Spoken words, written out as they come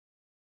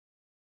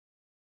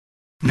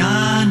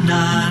Na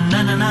na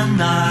na na na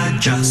na,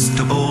 just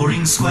a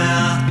boring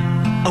square.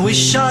 I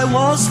wish I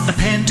was a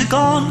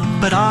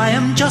pentagon, but I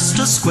am just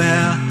a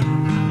square.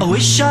 I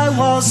wish I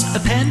was a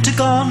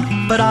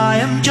pentagon, but I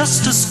am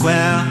just a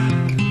square.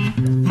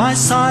 My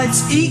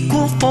sides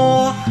equal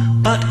 4,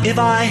 but if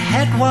I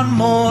had one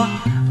more,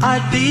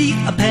 I'd be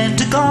a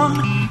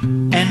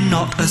pentagon and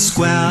not a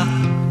square.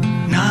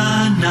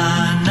 Na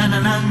na na na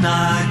na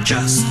na,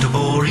 just a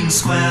boring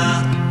square.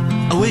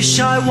 I wish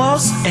I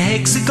was a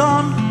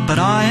hexagon, but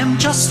I am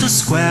just a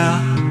square.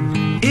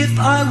 If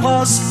I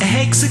was a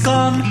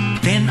hexagon,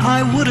 then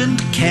I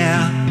wouldn't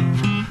care.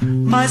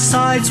 My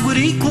sides would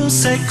equal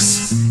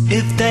 6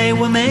 if they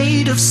were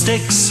made of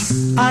sticks.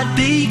 I'd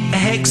be a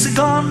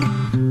hexagon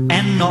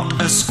and not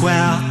a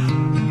square.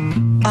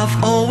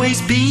 I've always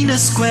been a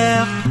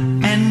square,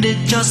 and it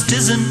just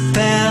isn't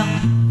fair,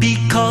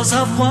 because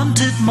I've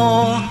wanted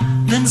more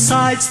than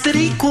sides that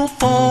equal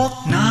 4.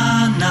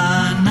 Na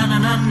na na na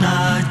na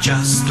na,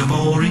 just a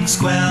boring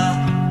square.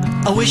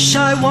 I wish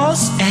I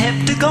was a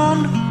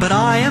heptagon, but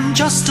I am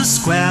just a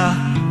square.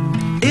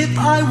 If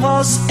I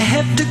was a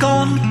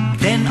heptagon,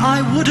 then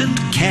I wouldn't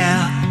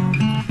care.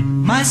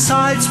 My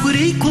sides would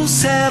equal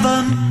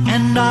 7,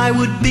 and I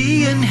would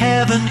be in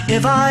heaven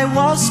if I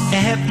was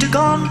a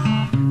heptagon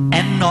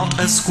and not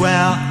a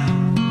square.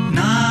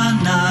 Na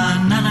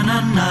na na na na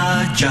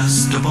na,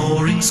 just a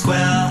boring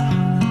square.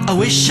 I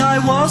wish I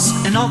was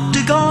an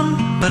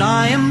octagon, but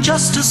I am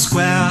just a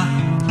square.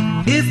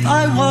 If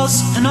I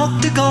was an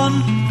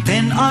octagon,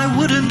 then I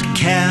wouldn't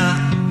care.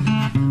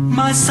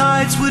 My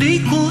sides would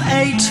equal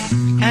 8,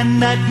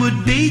 and that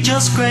would be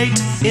just great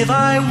if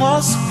I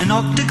was an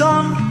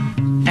octagon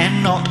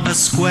and not a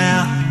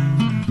square.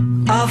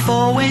 I've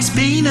always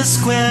been a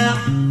square,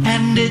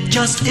 and it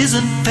just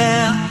isn't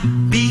fair,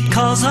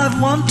 because I've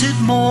wanted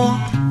more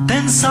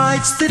than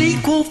sides that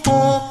equal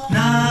 4.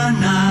 Na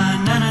na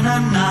na na na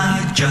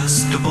na,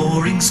 just a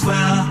boring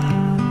square.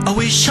 I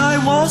wish I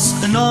was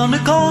an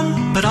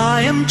onagon, but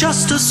I am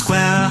just a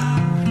square.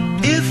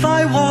 If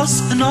I was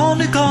an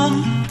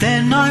onagon,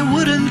 then I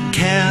wouldn't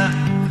care.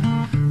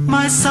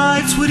 My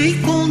sides would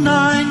equal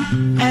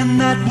 9, and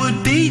that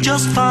would be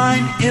just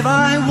fine if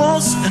I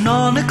was an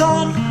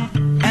onagon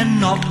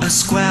and not a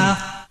square.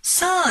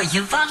 So,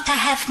 you want to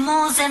have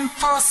more than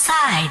 4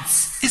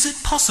 sides? Is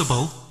it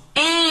possible?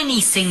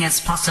 Anything is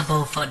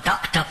possible for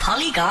Dr.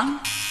 Polygon.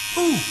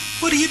 Ooh,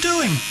 what are you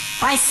doing?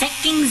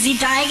 Bisecting the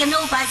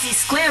diagonal by the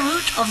square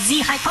root of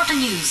the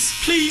hypotenuse.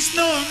 Please,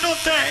 no, not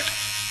that.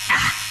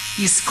 Ah,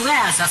 you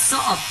squares are so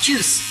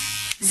obtuse.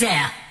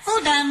 There,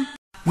 all done.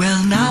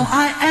 Well, now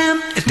I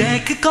am a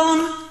decagon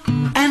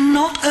and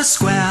not a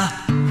square.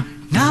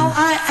 Now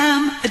I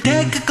am a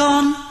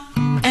decagon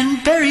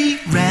and very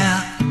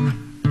rare.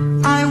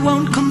 I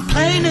won't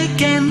complain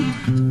again,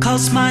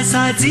 'cause my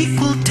sides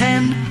equal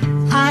 10.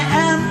 I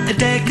am a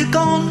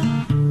decagon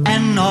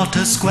and not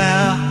a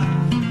square.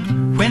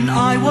 When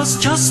I was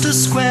just a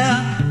square,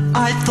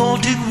 I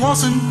thought it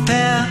wasn't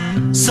fair,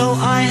 so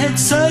I had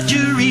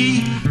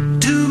surgery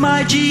to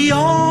my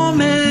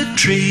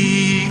geometry.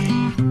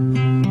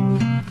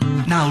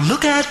 Now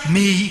look at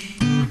me.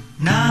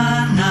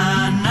 Na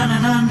na na na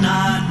na na,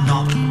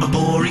 not a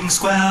boring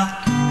square.